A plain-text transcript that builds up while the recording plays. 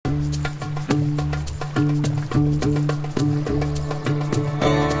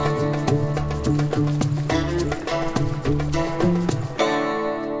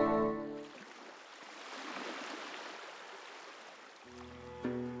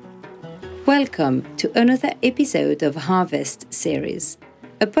Welcome to another episode of Harvest Series,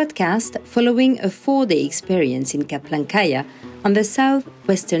 a podcast following a 4-day experience in Kaplankaya on the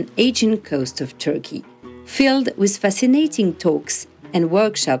southwestern Aegean coast of Turkey, filled with fascinating talks and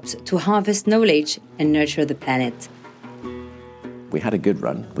workshops to harvest knowledge and nurture the planet. We had a good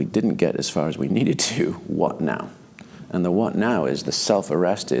run. We didn't get as far as we needed to. What now? And the what now is the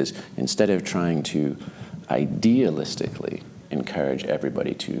self-arrest is, instead of trying to idealistically encourage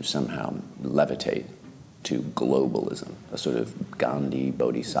everybody to somehow levitate to globalism, a sort of Gandhi,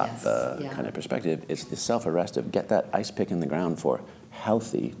 Bodhisattva kind of perspective, it's the self-arrest of get that ice pick in the ground for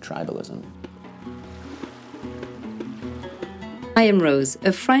healthy tribalism. I am Rose,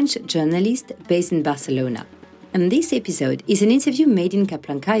 a French journalist based in Barcelona, and this episode is an interview made in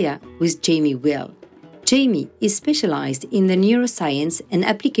Kaplankaya with Jamie Wheal. Jamie is specialized in the neuroscience and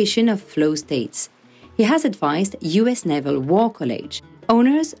application of flow states. He has advised US Naval War College,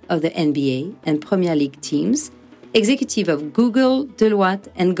 owners of the NBA and Premier League teams, executive of Google, Deloitte,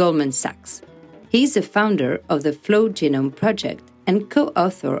 and Goldman Sachs. He is the founder of the Flow Genome Project and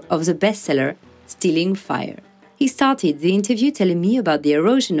co-author of the bestseller Stealing Fire. He started the interview telling me about the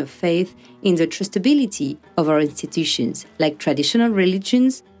erosion of faith in the trustability of our institutions, like traditional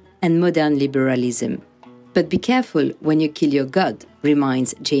religions and modern liberalism. But be careful when you kill your God,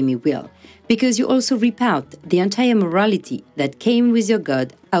 reminds Jamie Wheal, because you also rip out the entire morality that came with your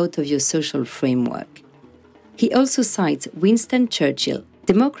God out of your social framework. He also cites Winston Churchill.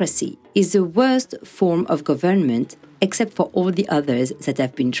 Democracy is the worst form of government except for all the others that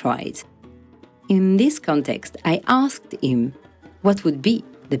have been tried. In this context, I asked him what would be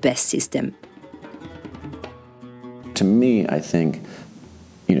the best system. To me, I think,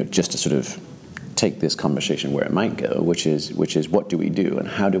 just to sort of take this conversation where it might go, which is what do we do and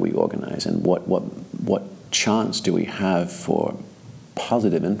how do we organize and what chance do we have for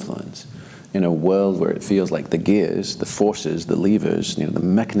positive influence in a world where it feels like the gears, the forces, the levers, the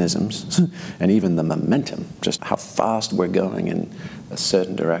mechanisms, and even the momentum, just how fast we're going in a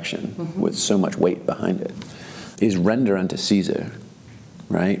certain direction with so much weight behind it, is render unto Caesar,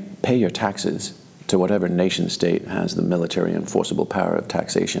 right? Pay your taxes to whatever nation state has the military enforceable power of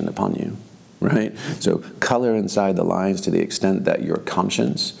taxation upon you. Right? So color inside the lines to the extent that your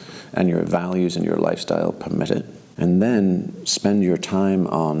conscience and your values and your lifestyle permit it. And then spend your time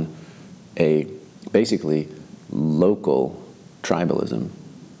on a basically local tribalism.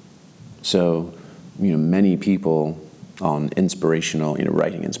 So, many people on inspirational,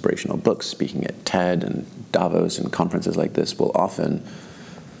 writing inspirational books, speaking at TED and Davos and conferences like this will often,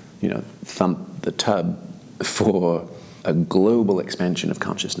 thump the tub for a global expansion of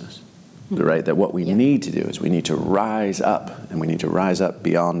consciousness. Right, that what we need to do is we need to rise up, and we need to rise up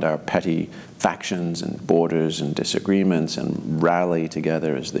beyond our petty factions and borders and disagreements and rally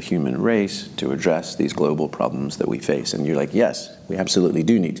together as the human race to address these global problems that we face. And you're like, yes, we absolutely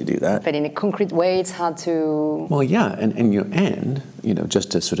do need to do that. But in a concrete way, it's hard to... Well, yeah, and you end,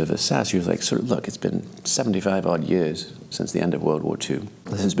 just to sort of assess, you're like, look, it's been 75 odd years since the end of World War II.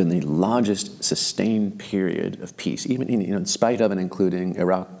 This has been the largest sustained period of peace, even in spite of and including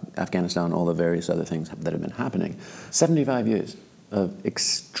Iraq, Afghanistan, all the various other things that have been happening. 75 years of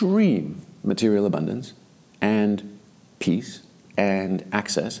extreme material abundance and peace and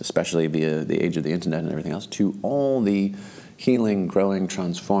access, especially via the age of the internet and everything else, to all the healing, growing,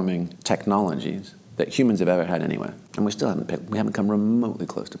 transforming technologies that humans have ever had anywhere. And we haven't come remotely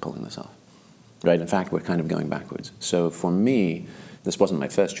close to pulling this off. Right? In fact, we're kind of going backwards. So for me, this wasn't my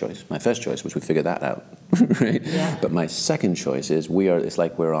first choice. My first choice was we figure that out, right? Yeah. But my second choice is it's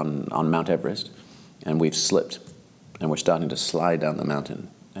like we're on Mount Everest and we've slipped and we're starting to slide down the mountain.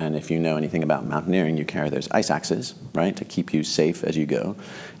 And if you know anything about mountaineering, you carry those ice axes, right, to keep you safe as you go.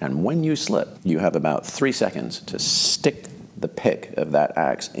 And when you slip, you have about 3 seconds to stick the pick of that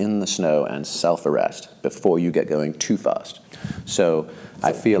axe in the snow and self-arrest before you get going too fast. So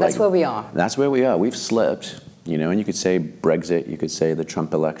I feel that's where we are. That's where we are. We've slipped. And you could say Brexit, you could say the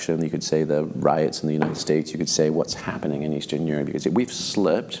Trump election, you could say the riots in the United States, you could say what's happening in Eastern Europe, you could say we've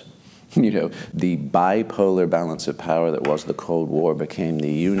slipped. The bipolar balance of power that was the Cold War became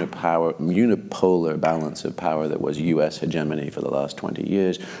the unipolar balance of power that was U.S. hegemony for the last 20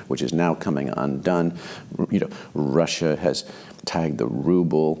 years, which is now coming undone. Russia has tagged the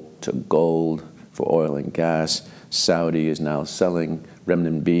ruble to gold for oil and gas. Saudi is now selling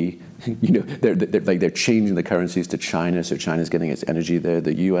renminbi. They're changing the currencies to China, so China's getting its energy there.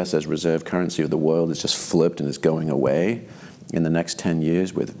 The U.S. as reserve currency of the world has just flipped and is going away in the next 10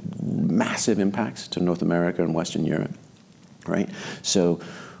 years with massive impacts to North America and Western Europe, right? So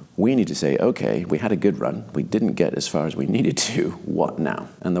We need to say, okay, we had a good run. We didn't get as far as we needed to. What now?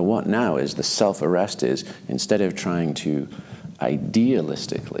 And the what now is the self-arrest is, instead of trying to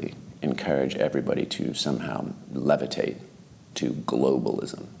idealistically encourage everybody to somehow levitate to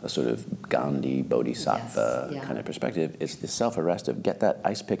globalism, a sort of Gandhi, Bodhisattva kind of perspective, it's the self-arrest of get that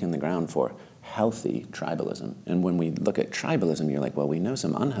ice pick in the ground for healthy tribalism. And when we look at tribalism, you're like, well, we know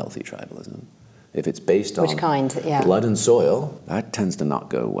some unhealthy tribalism. If it's based on blood and soil, that tends to not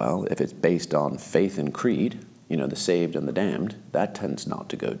go well. If it's based on faith and creed, the saved and the damned, that tends not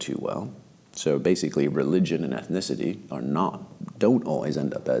to go too well. So basically religion and ethnicity don't always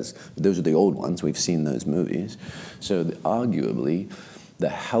end up as, those are the old ones, we've seen those movies. So arguably the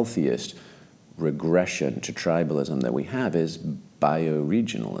healthiest regression to tribalism that we have is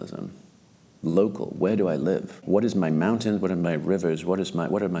bioregionalism. Local, where do I live? What is my mountains? What are my rivers? What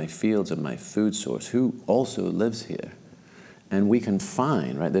are my fields and my food source? Who also lives here? And we can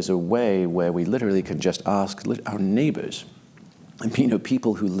find, right, there's a way where we literally can just ask our neighbors,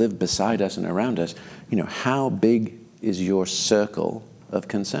 people who live beside us and around us, how big is your circle of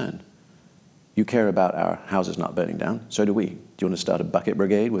concern? You care about our houses not burning down, so do we. Do you want to start a bucket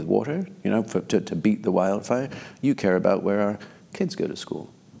brigade with water, to beat the wildfire? You care about where our kids go to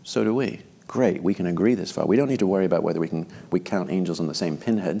school, so do we. Great, we can agree this far. We don't need to worry about whether we count angels on the same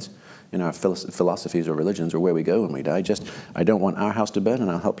pinheads in our philosophies or religions or where we go when we die. I don't want our house to burn,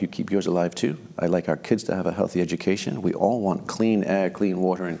 and I'll help you keep yours alive too. I like our kids to have a healthy education. We all want clean air, clean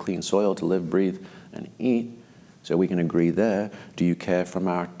water, and clean soil to live, breathe, and eat. So we can agree there. Do you care from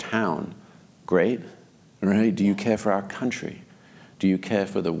our town? Great, right? Do you care for our country? Do you care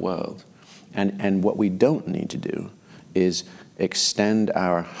for the world? And what we don't need to do is extend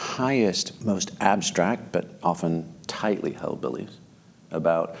our highest, most abstract, but often tightly held beliefs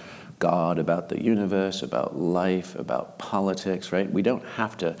about God, about the universe, about life, about politics, right? We don't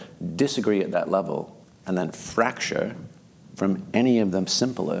have to disagree at that level and then fracture from any of them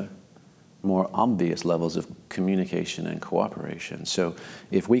simpler, more obvious levels of communication and cooperation. So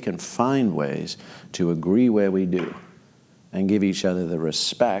if we can find ways to agree where we do and give each other the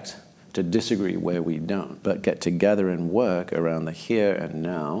respect to disagree where we don't, but get together and work around the here and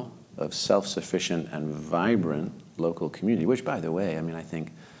now of self-sufficient and vibrant local community, which, by the way, I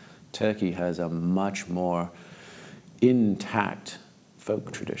think Turkey has a much more intact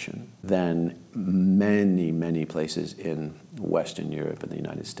folk tradition than many, many places in Western Europe and the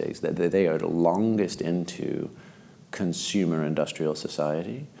United States. They are the longest into consumer industrial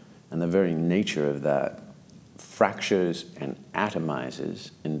society, and the very nature of that fractures and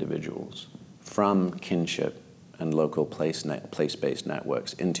atomizes individuals from kinship and local place-based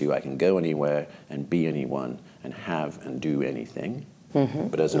networks into I can go anywhere and be anyone and have and do anything. Mm-hmm.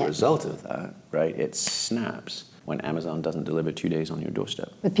 But as a result of that, right, it snaps when Amazon doesn't deliver 2 days on your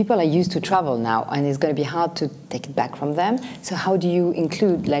doorstep. But people are used to travel now, and it's going to be hard to take it back from them. So how do you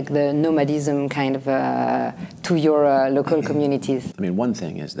include the nomadism kind of to your local communities? One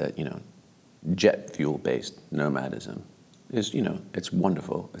thing is that, jet fuel-based nomadism is, it's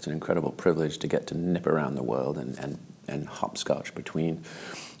wonderful. It's an incredible privilege to get to nip around the world and hopscotch between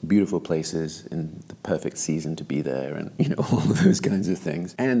beautiful places in the perfect season to be there and, all of those kinds of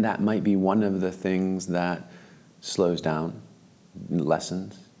things. And that might be one of the things that slows down,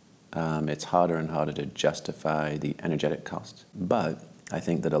 lessens. It's harder and harder to justify the energetic costs. But I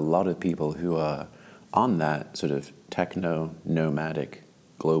think that a lot of people who are on that sort of techno-nomadic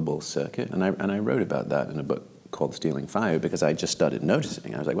global circuit, and I wrote about that in a book called Stealing Fire because I just started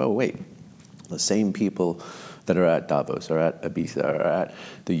noticing. I was like, well, wait, the same people that are at Davos, are at Ibiza, are at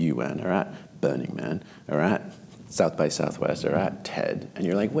the UN, are at Burning Man, are at South by Southwest, are at TED, and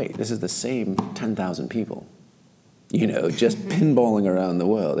you're like, wait, this is the same 10,000 people, just pinballing around the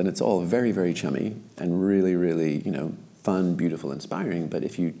world, and it's all very, very chummy and really, really, fun, beautiful, inspiring, but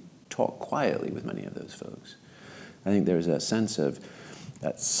if you talk quietly with many of those folks, I think there's a sense of,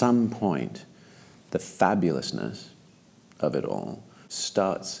 at some point, the fabulousness of it all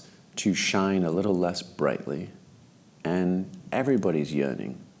starts to shine a little less brightly, and everybody's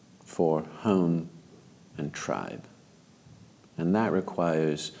yearning for home and tribe. And that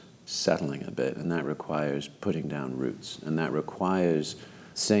requires settling a bit, and that requires putting down roots, and that requires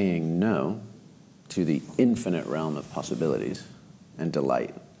saying no to the infinite realm of possibilities and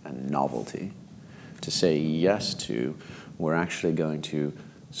delight and novelty, to say yes to, we're actually going to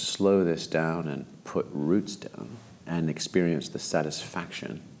slow this down and put roots down and experience the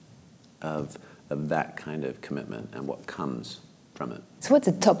satisfaction of that kind of commitment and what comes from it. So what's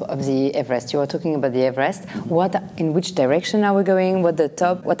the top of the Everest? You were talking about the Everest. In which direction are we going? What's the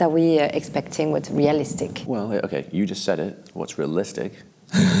top? What are we expecting? What's realistic? Well, okay, you just said it. What's realistic?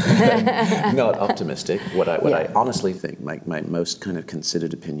 not optimistic. What I honestly think, my most kind of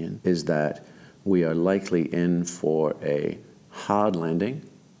considered opinion, is that we are likely in for a hard landing,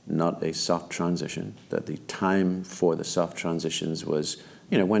 not a soft transition. That the time for the soft transitions was,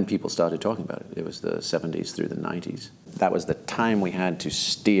 when people started talking about it. It was the 70s through the 90s. That was the time we had to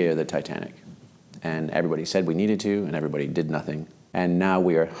steer the Titanic. And everybody said we needed to, and everybody did nothing. And now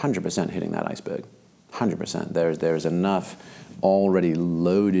we are 100% hitting that iceberg. 100%. There's enough already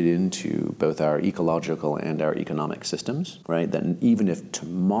loaded into both our ecological and our economic systems, right? That even if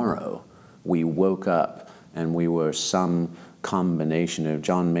tomorrow we woke up and we were some combination of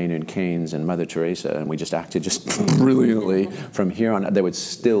John Maynard Keynes and Mother Teresa, and we just acted just brilliantly from here on, there would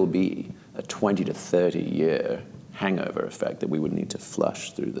still be a 20 to 30 year hangover effect that we would need to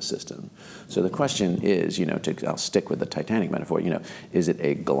flush through the system. So the question is, I'll stick with the Titanic metaphor, is it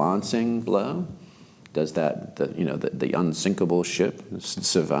a glancing blow? Does the unsinkable ship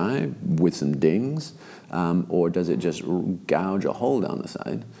survive with some dings? Or does it just gouge a hole down the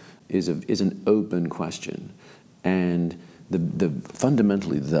side? Is an open question. And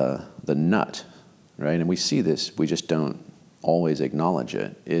fundamentally the nut, right? And we see this, we just don't always acknowledge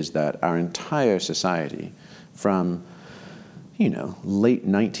it, is that our entire society from, late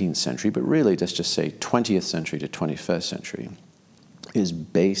 19th century, but really let's just say 20th century to 21st century, is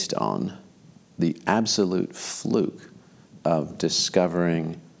based on the absolute fluke of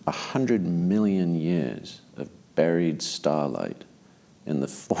discovering 100 million years of buried starlight in the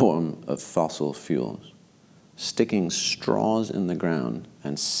form of fossil fuels, sticking straws in the ground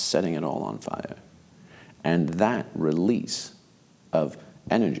and setting it all on fire. And that release of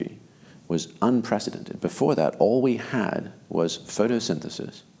energy was unprecedented. Before that, all we had was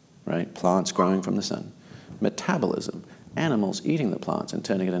photosynthesis, right? Plants growing from the sun, metabolism, animals eating the plants and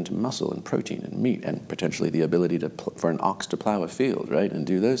turning it into muscle and protein and meat, and potentially the ability for an ox to plow a field, right, and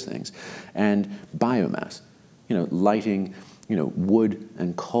do those things, and biomass, lighting, wood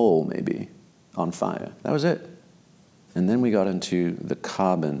and coal maybe on fire. That was it. And then we got into the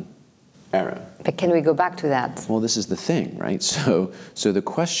carbon era. But can we go back to that? Well, this is the thing, right? So the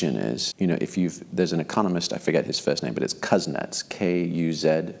question is, there's an economist, I forget his first name, but it's Kuznets,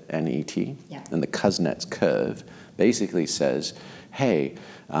 Kuznet. Yeah. And the Kuznets curve basically says, hey,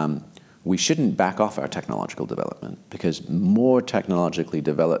 we shouldn't back off our technological development because more technologically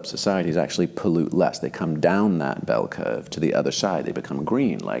developed societies actually pollute less. They come down that bell curve to the other side. They become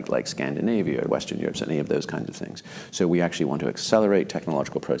green, like Scandinavia or Western Europe, so any of those kinds of things. So we actually want to accelerate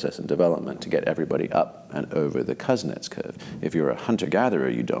technological process and development to get everybody up and over the Kuznets curve. If you're a hunter-gatherer,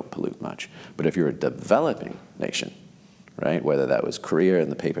 you don't pollute much. But if you're a developing nation, right, whether that was Korea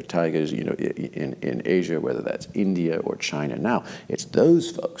and the paper tigers, in Asia, whether that's India or China now, it's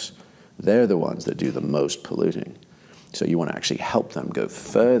those folks. They're the ones that do the most polluting. So you want to actually help them go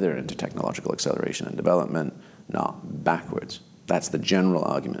further into technological acceleration and development, not backwards. That's the general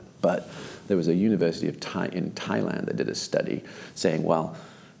argument. But there was a university in Thailand that did a study saying, well,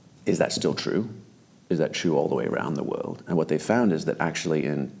 is that still true? Is that true all the way around the world? And what they found is that actually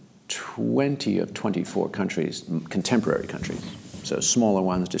in 20 of 24 countries, contemporary countries, so smaller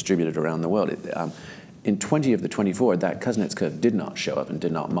ones distributed around the world, in 20 of the 24, that Kuznets curve did not show up and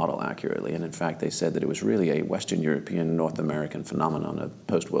did not model accurately. And in fact, they said that it was really a Western European, North American phenomenon of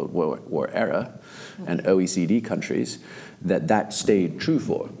post-World War era and OECD countries that stayed true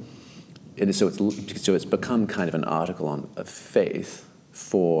for. So it's become kind of an article of faith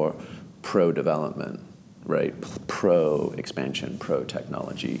for pro-development, right? Pro-expansion,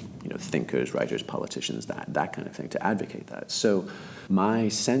 pro-technology, thinkers, writers, politicians, that kind of thing, to advocate that. So my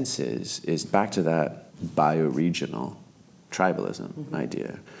sense is back to that bioregional tribalism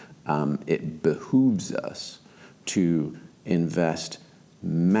idea. It behooves us to invest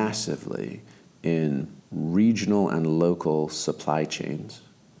massively in regional and local supply chains,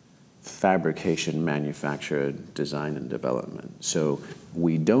 fabrication, manufacture, design, and development. So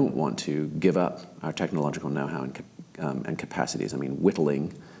we don't want to give up our technological know-how and capacities. I mean,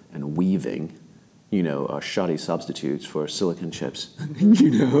 whittling and weaving, are shoddy substitutes for silicon chips,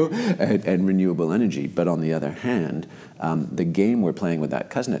 and renewable energy. But on the other hand, the game we're playing with that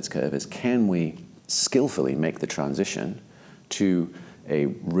Kuznets curve is, can we skillfully make the transition to a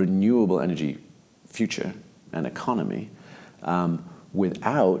renewable energy future and economy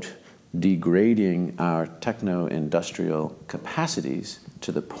without degrading our techno-industrial capacities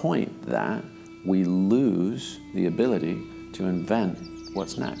to the point that we lose the ability to invent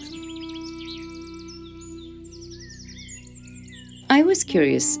what's next. I was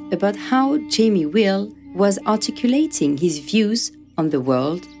curious about how Jamie Wheal was articulating his views on the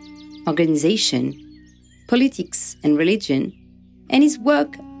world, organization, politics and religion, and his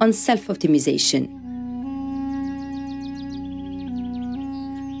work on self-optimization.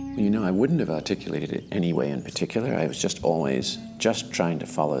 You know, I wouldn't have articulated it any way in particular. I was just always just trying to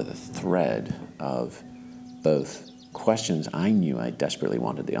follow the thread of both questions I knew I desperately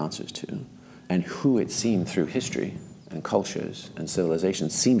wanted the answers to, and who it seemed through history and cultures and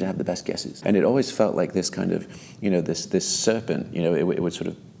civilizations seemed to have the best guesses. And it always felt like this kind of, you know, this serpent, you know, it would sort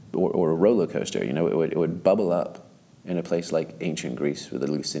of, or a roller coaster, you know, it would bubble up in a place like ancient Greece with the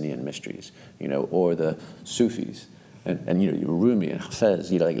Eleusinian mysteries, you know, or the Sufis. And you know, Rumi and Hafez,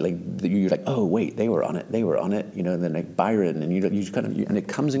 you know, you're like, oh wait, they were on it, you know, and then like Byron, and you kind of, and it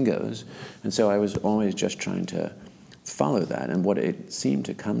comes and goes, and so I was always just trying to follow that, and what it seemed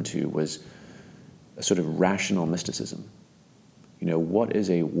to come to was a sort of rational mysticism. You know, what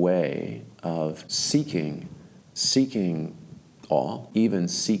is a way of seeking awe, even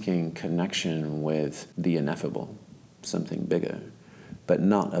seeking connection with the ineffable, something bigger, but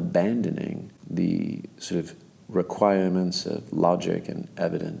not abandoning the sort of requirements of logic and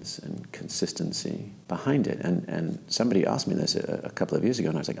evidence and consistency behind it. And somebody asked me this a couple of years ago,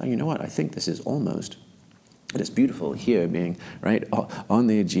 and I was like, oh, you know what, I think this is almost, and it's beautiful here being, right, on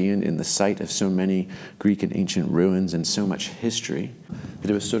the Aegean in the site of so many Greek and ancient ruins and so much history,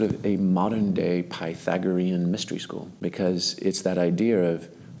 that it was sort of a modern day Pythagorean mystery school, because it's that idea of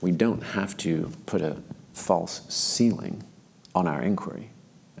we don't have to put a false ceiling on our inquiry,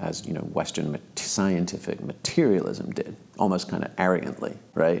 as you know, Western scientific materialism did, almost kind of arrogantly,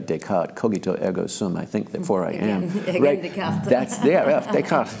 right? Descartes, cogito ergo sum, I think therefore I am. Again, right? Descartes.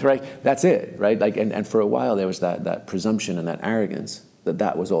 Descartes, right? That's it, right? Like, and for a while there was that presumption and that arrogance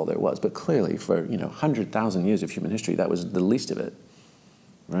that was all there was. But clearly, for 100,000 years of human history, that was the least of it,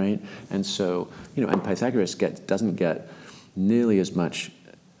 right? And so, and Pythagoras doesn't get nearly as much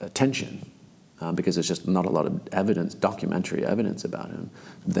attention. Because there's just not a lot of evidence, documentary evidence about him,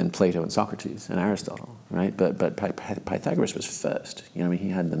 than Plato and Socrates and Aristotle, right? But Pythagoras was first. He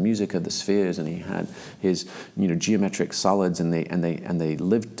had the music of the spheres, and he had his geometric solids, and they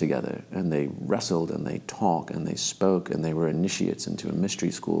lived together, and they wrestled, and they talked, and they spoke, and they were initiates into a mystery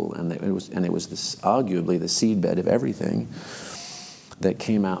school, and it was arguably the seedbed of everything that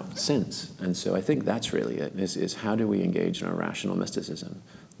came out since. And so I think that's really it: is how do we engage in a rational mysticism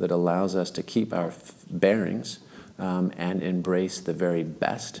that allows us to keep our bearings and embrace the very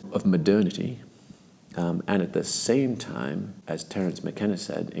best of modernity, and at the same time, as Terence McKenna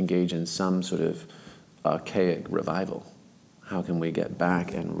said, engage in some sort of archaic revival. How can we get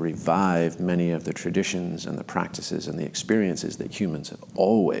back and revive many of the traditions and the practices and the experiences that humans have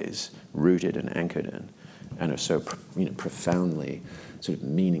always rooted and anchored in, and are so profoundly sort of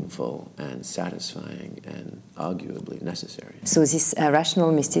meaningful and satisfying and arguably necessary. So this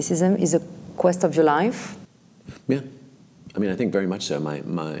rational mysticism is a quest of your life? Yeah. I think very much so. My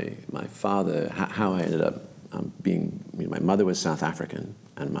father, how I ended up being, my mother was South African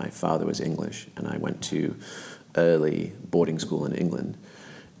and my father was English, and I went to early boarding school in England,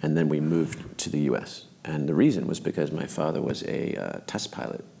 and then we moved to the US. And the reason was because my father was a test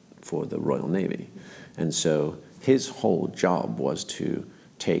pilot for the Royal Navy. And so his whole job was to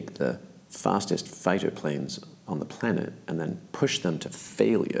take the fastest fighter planes on the planet and then push them to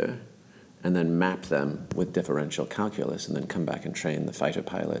failure, and then map them with differential calculus, and then come back and train the fighter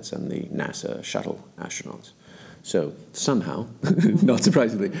pilots and the NASA shuttle astronauts. So somehow, not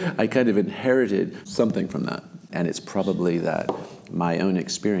surprisingly, I kind of inherited something from that. And it's probably that my own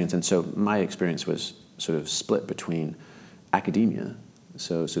experience, and so my experience was sort of split between academia,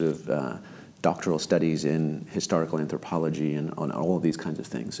 so sort of doctoral studies in historical anthropology and on all of these kinds of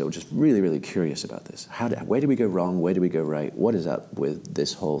things. So just really, really curious about this. Where did we go wrong? Where did we go right? What is up with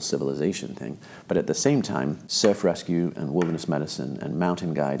this whole civilization thing? But at the same time, surf rescue and wilderness medicine and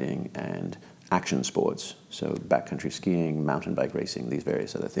mountain guiding and action sports, so backcountry skiing, mountain bike racing, these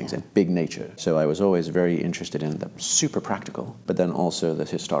various other things, and big nature. So I was always very interested in the super practical, but then also the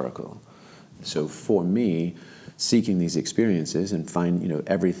historical. So for me, seeking these experiences and find,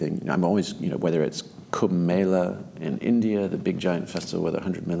 everything. I'm always, whether it's Kumbh Mela in India, the big giant festival with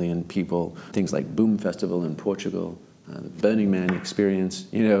 100 million people, things like Boom Festival in Portugal, the Burning Man experience,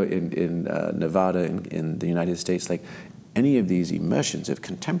 in Nevada, in the United States, like any of these immersions of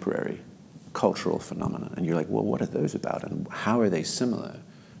contemporary cultural phenomena. And you're like, well, what are those about? And how are they similar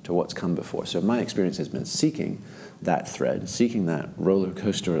to what's come before? So my experience has been seeking that thread, seeking that roller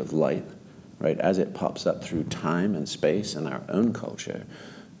coaster of light, right, as it pops up through time and space and our own culture,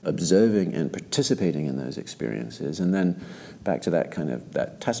 observing and participating in those experiences. And then back to that kind of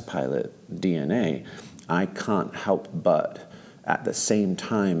that test pilot DNA, I can't help but, at the same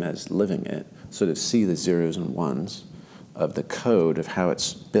time as living it, sort of see the zeros and ones of the code of how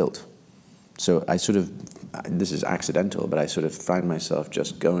it's built. So I sort of, this is accidental, but I sort of find myself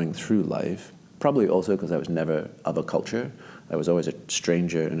just going through life, probably also because I was never of a culture. I was always a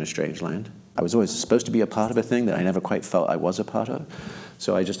stranger in a strange land. I was always supposed to be a part of a thing that I never quite felt I was a part of.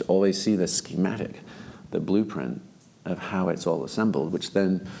 So I just always see the schematic, the blueprint of how it's all assembled, which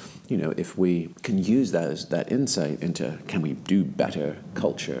then, you know, if we can use that as that insight into, can we do better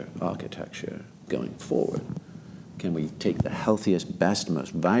culture, architecture going forward? Can we take the healthiest, best,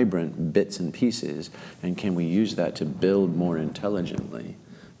 most vibrant bits and pieces, and can we use that to build more intelligently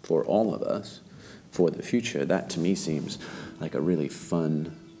for all of us for the future? That to me seems like a really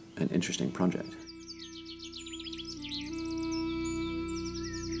fun and interesting project.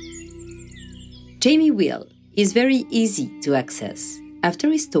 Jamie Wheal is very easy to access.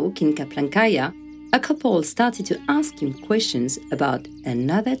 After his talk in Kaplankaya, a couple started to ask him questions about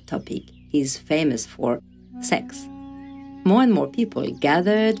another topic he's famous for, sex. More and more people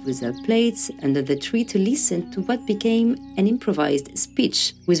gathered with their plates under the tree to listen to what became an improvised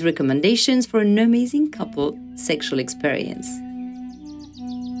speech with recommendations for an amazing couple sexual experience.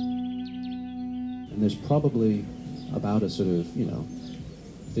 And there's probably about a sort of,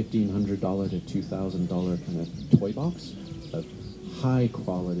 $1,500 to $2,000 kind of toy box of high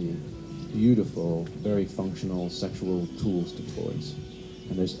quality, beautiful, very functional sexual tools to toys.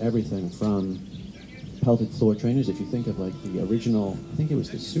 And there's everything from pelvic floor trainers. If you think of like the original, I think it was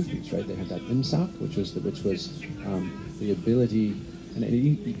the Sufis, right? They had that imsak, which was the ability, and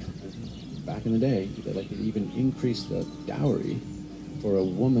back in the day, like it even increased the dowry for a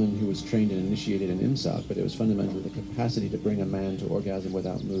woman who was trained and initiated in imsak, but it was fundamentally the capacity to bring a man to orgasm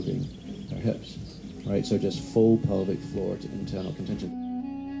without moving their hips, right? So just full pelvic floor to internal contention.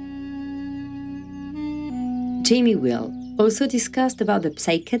 Jamie Wheal also discussed about the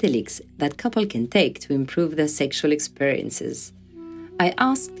psychedelics that couple can take to improve their sexual experiences. I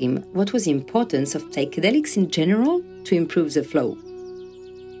asked him what was the importance of psychedelics in general to improve the flow.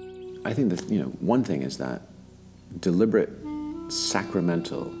 I think that, one thing is that deliberate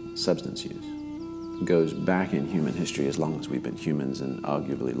sacramental substance use goes back in human history as long as we've been humans and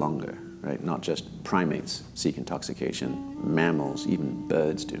arguably longer, right? Not just primates seek intoxication, mammals, even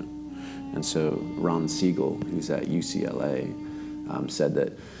birds do. And so Ron Siegel, who's at UCLA, said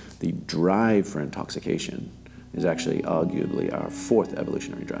that the drive for intoxication is actually arguably our fourth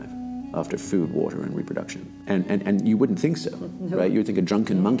evolutionary drive after food, water, and reproduction. And you wouldn't think so, right? You would think a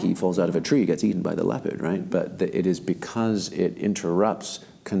drunken monkey falls out of a tree, gets eaten by the leopard, right? But it is because it interrupts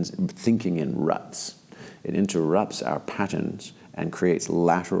thinking in ruts. It interrupts our patterns and creates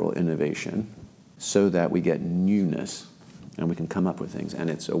lateral innovation so that we get newness and we can come up with things. And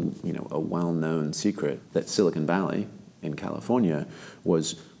it's a well-known secret that Silicon Valley in California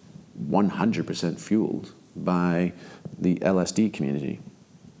was 100% fueled by the LSD community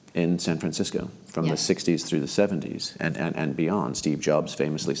in San Francisco from the 60s through the 70s and beyond. Steve Jobs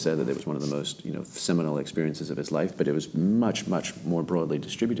famously said that it was one of the most seminal experiences of his life, but it was much, much more broadly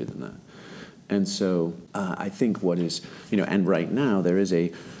distributed than that. And so I think what is, and right now there is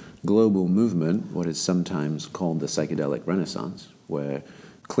a global movement, what is sometimes called the psychedelic renaissance, where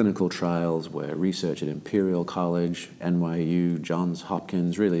clinical trials, where research at Imperial College, NYU, Johns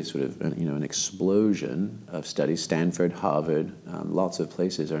Hopkins, really sort of an explosion of studies. Stanford, Harvard, lots of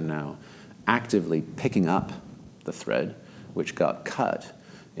places are now actively picking up the thread, which got cut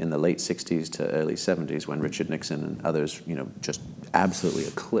in the late 60s to early 70s when Richard Nixon and others, just absolutely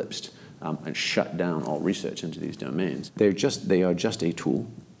eclipsed and shut down all research into these domains. They are just a tool.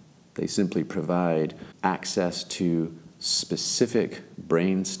 They simply provide access to specific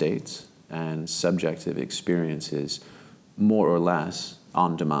brain states and subjective experiences more or less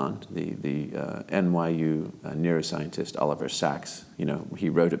on demand. The NYU neuroscientist Oliver Sacks, he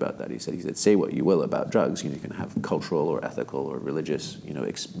wrote about that. He said, say what you will about drugs, you can have cultural or ethical or religious,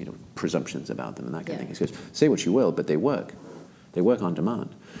 presumptions about them and that kind of thing. He goes, say what you will, but they work. They work on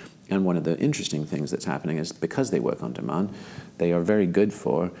demand. And one of the interesting things that's happening is because they work on demand, they are very good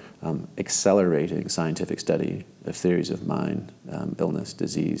for accelerating scientific study of theories of mind, illness,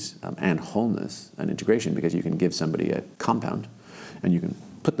 disease, and wholeness and integration, because you can give somebody a compound and you can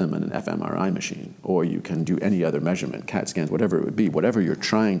put them in an fMRI machine, or you can do any other measurement, CAT scans, whatever it would be, whatever you're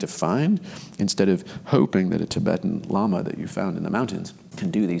trying to find, instead of hoping that a Tibetan Lama that you found in the mountains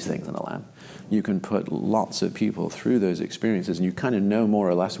can do these things in a lab. You can put lots of people through those experiences and you kind of know more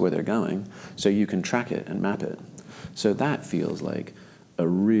or less where they're going, so you can track it and map it. So that feels like a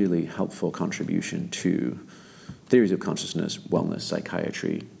really helpful contribution to theories of consciousness, wellness,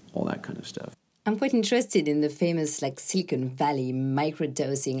 psychiatry, all that kind of stuff. I'm quite interested in the famous Silicon Valley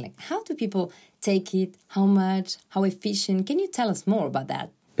microdosing. How do people take it? How much? How efficient? Can you tell us more about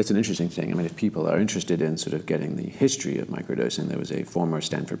that? It's an interesting thing. I mean, if people are interested in sort of getting the history of microdosing, there was a former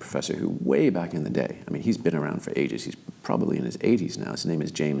Stanford professor who, way back in the day, I mean, he's been around for ages. He's probably in his 80s now. His name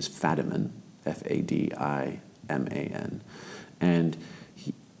is James Fadiman, Fadiman. And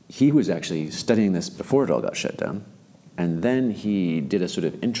he was actually studying this before it all got shut down. And then he did a sort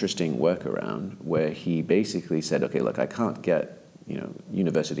of interesting workaround where he basically said, okay, look, I can't get,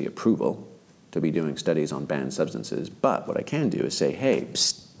 university approval to be doing studies on banned substances, but what I can do is say, hey,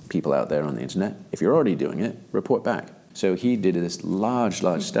 psst, people out there on the internet, if you're already doing it, report back. So he did this large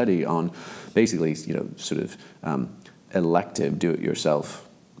study on basically, elective do-it-yourself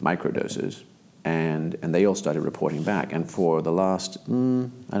microdoses, and they all started reporting back. And for the last,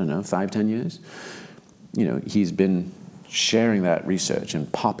 5-10 years, he's been sharing that research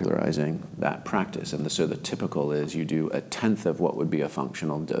and popularizing that practice. And so the typical is you do 1/10 of what would be a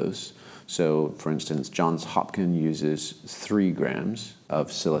functional dose. So, for instance, Johns Hopkins uses 3 grams of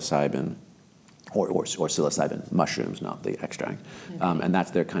psilocybin, or psilocybin mushrooms, not the extract. Okay. And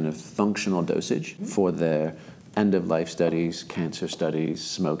that's their kind of functional dosage for their end-of-life studies, cancer studies,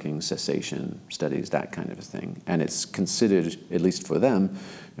 smoking cessation studies, that kind of a thing. And it's considered, at least for them,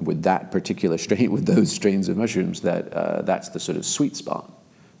 with that particular strain, with those strains of mushrooms, that that's the sort of sweet spot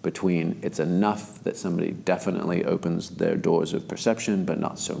between it's enough that somebody definitely opens their doors of perception, but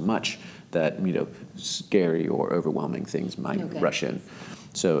not so much that, scary or overwhelming things might rush in.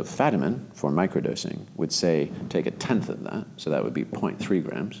 So Fadiman, for microdosing, would say take 1/10 of that, so that would be 0.3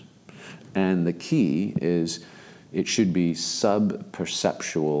 grams. And the key is it should be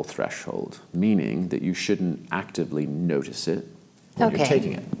sub-perceptual threshold, meaning that you shouldn't actively notice it when you're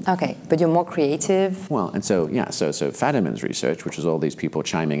taking it. Okay, but you're more creative. Well, and so Fadiman's research, which was all these people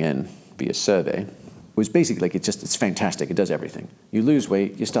chiming in via survey, was basically like it's fantastic. It does everything. You lose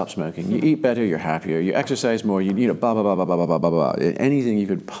weight, you stop smoking, you eat better, you're happier, you exercise more, you blah, blah, blah, blah, blah, blah, blah, blah. Anything you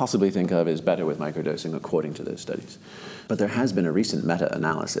could possibly think of is better with microdosing according to those studies. But there has been a recent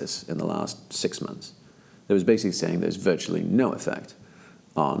meta-analysis in the last 6 months that was basically saying there's virtually no effect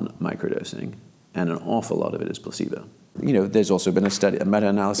on microdosing, and an awful lot of it is placebo. There's also been a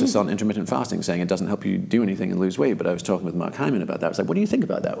meta-analysis on intermittent fasting saying it doesn't help you do anything and lose weight, but I was talking with Mark Hyman about that. I was like, what do you think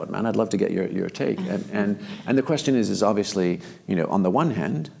about that one, man? I'd love to get your take. And the question is obviously, on the one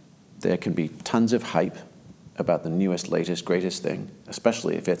hand, there can be tons of hype about the newest, latest, greatest thing,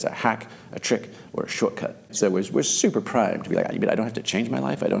 especially if it's a hack, a trick, or a shortcut. So we're super primed to be like, I don't have to change my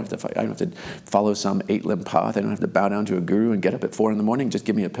life. I don't have to follow some 8-limb path. I don't have to bow down to a guru and get up at 4 a.m. Just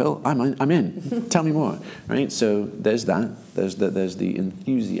give me a pill. I'm in. Tell me more, right? So there's that. There's the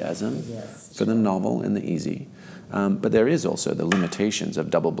enthusiasm for the novel and the easy. But there is also the limitations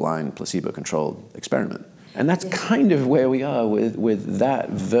of double-blind, placebo-controlled experiment. And that's kind of where we are with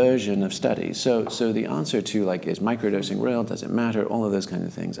that version of study. So the answer to is microdosing real? Does it matter? All of those kind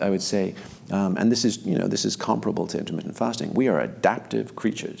of things. I would say, and this is comparable to intermittent fasting. We are adaptive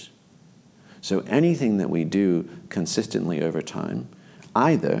creatures. So anything that we do consistently over time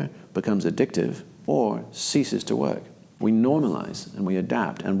either becomes addictive or ceases to work. We normalize and we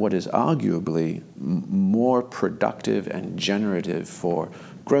adapt. And what is arguably more productive and generative for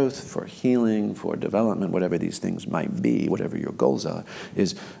growth, for healing, for development, whatever these things might be, whatever your goals are,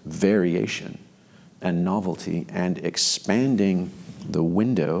 is variation and novelty and expanding the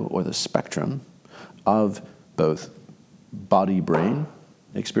window or the spectrum of both body-brain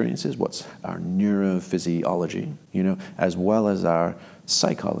experiences, what's our neurophysiology, as well as our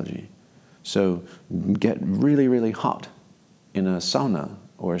psychology. So get really, really hot in a sauna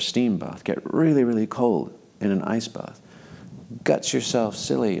or a steam bath. Get really, really cold in an ice bath. Guts yourself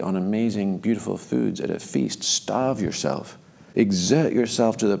silly on amazing, beautiful foods at a feast. Starve yourself. Exert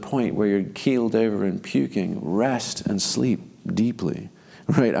yourself to the point where you're keeled over and puking. Rest and sleep deeply.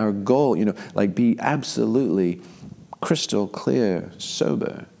 Right? Our goal, be absolutely crystal clear,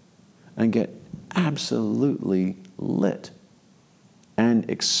 sober, and get absolutely lit. And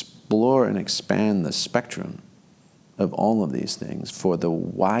explore and expand the spectrum of all of these things for the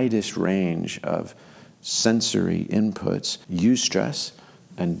widest range of sensory inputs, eustress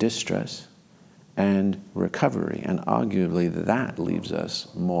and distress, and recovery. And arguably that leaves us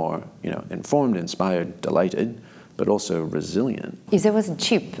more, informed, inspired, delighted, but also resilient. If there was a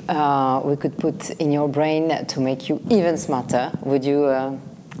chip we could put in your brain to make you even smarter, would you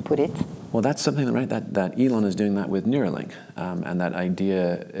put it? Well, that's something that Elon is doing that with Neuralink. And that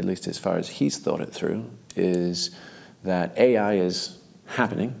idea, at least as far as he's thought it through, is that AI is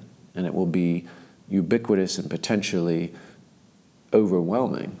happening and it will be ubiquitous and potentially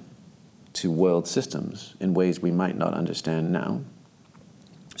overwhelming to world systems in ways we might not understand now.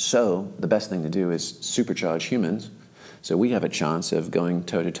 So the best thing to do is supercharge humans so we have a chance of going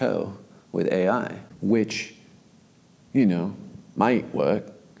toe-to-toe with AI, which, might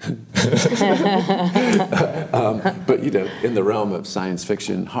work. But, in the realm of science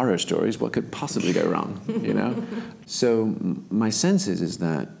fiction horror stories, what could possibly go wrong, So my sense is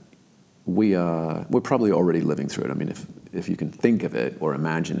that we're probably already living through it. I mean, if you can think of it or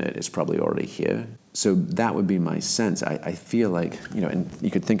imagine it, it's probably already here. So that would be my sense. I feel like, and you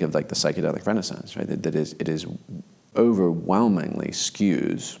could think of like the psychedelic renaissance, right? It is overwhelmingly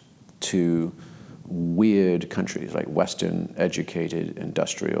skews to weird countries, like Western, educated,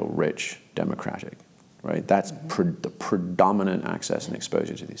 industrial, rich, democratic, right? That's the predominant access and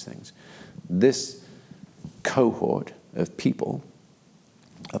exposure to these things. This cohort of people,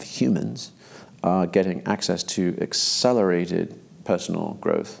 of humans, are getting access to accelerated personal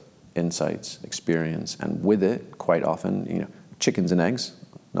growth, insights, experience, and with it, quite often, chickens and eggs,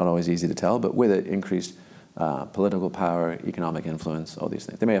 not always easy to tell, but with it, increased political power, economic influence, all these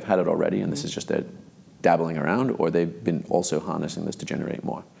things. They may have had it already, and this is just their dabbling around, or they've been also harnessing this to generate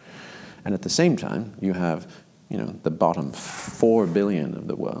more. And at the same time, you have, the bottom 4 billion of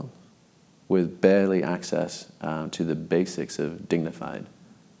the world with barely access to the basics of dignified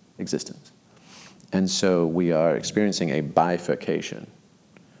existence. And so we are experiencing a bifurcation.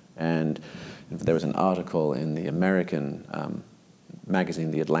 And there was an article in the American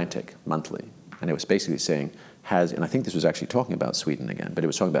magazine, The Atlantic Monthly, and it was basically saying, and I think this was actually talking about Sweden again, but it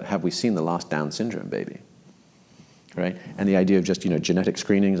was talking about, have we seen the last Down syndrome baby? Right? And the idea of just, genetic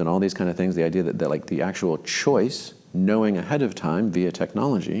screenings and all these kind of things, the idea that like the actual choice, knowing ahead of time via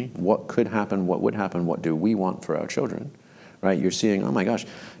technology, what could happen, what would happen, what do we want for our children, right? You're seeing, oh my gosh,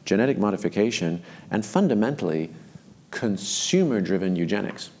 genetic modification and fundamentally consumer-driven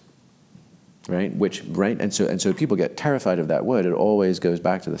eugenics. Right? And so people get terrified of that word. It always goes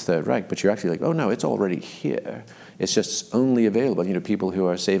back to the Third Reich, but you're actually like, oh no, it's already here. It's just only available. People who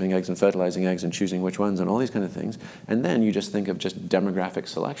are saving eggs and fertilizing eggs and choosing which ones and all these kind of things. And then you just think of just demographic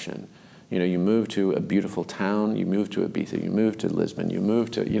selection. You move to a beautiful town, you move to Ibiza, you move to Lisbon, you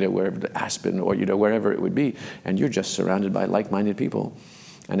move to, wherever, to Aspen, or, wherever it would be, and you're just surrounded by like-minded people.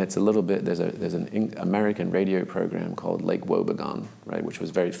 And it's a little bit, there's an American radio program called Lake Wobegon, right, which was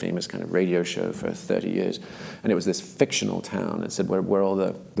a very famous kind of radio show for 30 years. And it was this fictional town. It said where all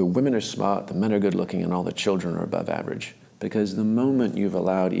the women are smart, the men are good looking, and all the children are above average. Because the moment you've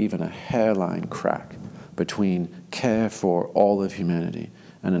allowed even a hairline crack between care for all of humanity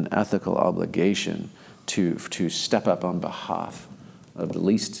and an ethical obligation to step up on behalf of the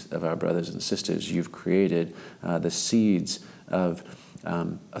least of our brothers and sisters, you've created the seeds of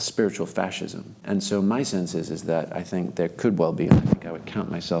a spiritual fascism. And so my sense is that I think there could well be, and I think I would count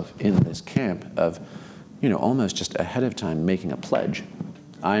myself in this camp of, almost just ahead of time making a pledge.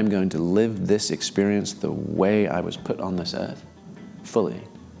 I am going to live this experience the way I was put on this earth, fully.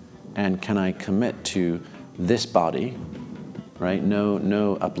 And can I commit to this body, right?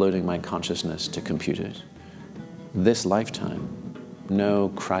 No uploading my consciousness to computers. This lifetime. No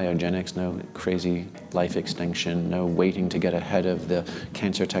cryogenics, no crazy life extinction, no waiting to get ahead of the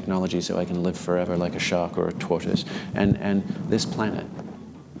cancer technology so I can live forever like a shark or a tortoise. And this planet,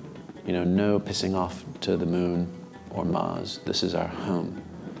 no pissing off to the moon or Mars. This is our home,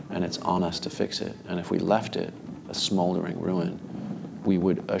 and it's on us to fix it. And if we left it a smoldering ruin, we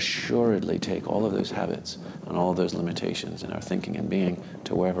would assuredly take all of those habits and all of those limitations in our thinking and being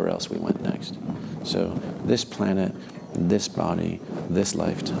to wherever else we went next. So this planet, this body, this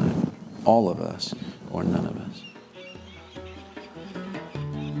lifetime, all of us or none of us.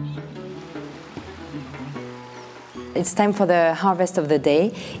 It's time for the harvest of the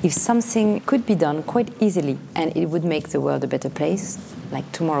day. If something could be done quite easily and it would make the world a better place, like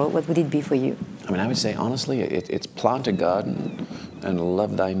tomorrow, what would it be for you? I would say, honestly, it's plant a garden and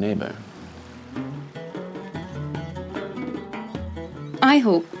love thy neighbor. I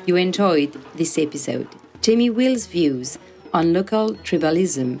hope you enjoyed this episode. Jamie Wheal's views on local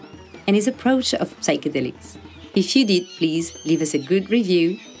tribalism and his approach of psychedelics. If you did, please leave us a good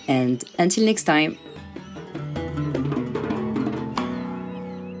review, and until next time.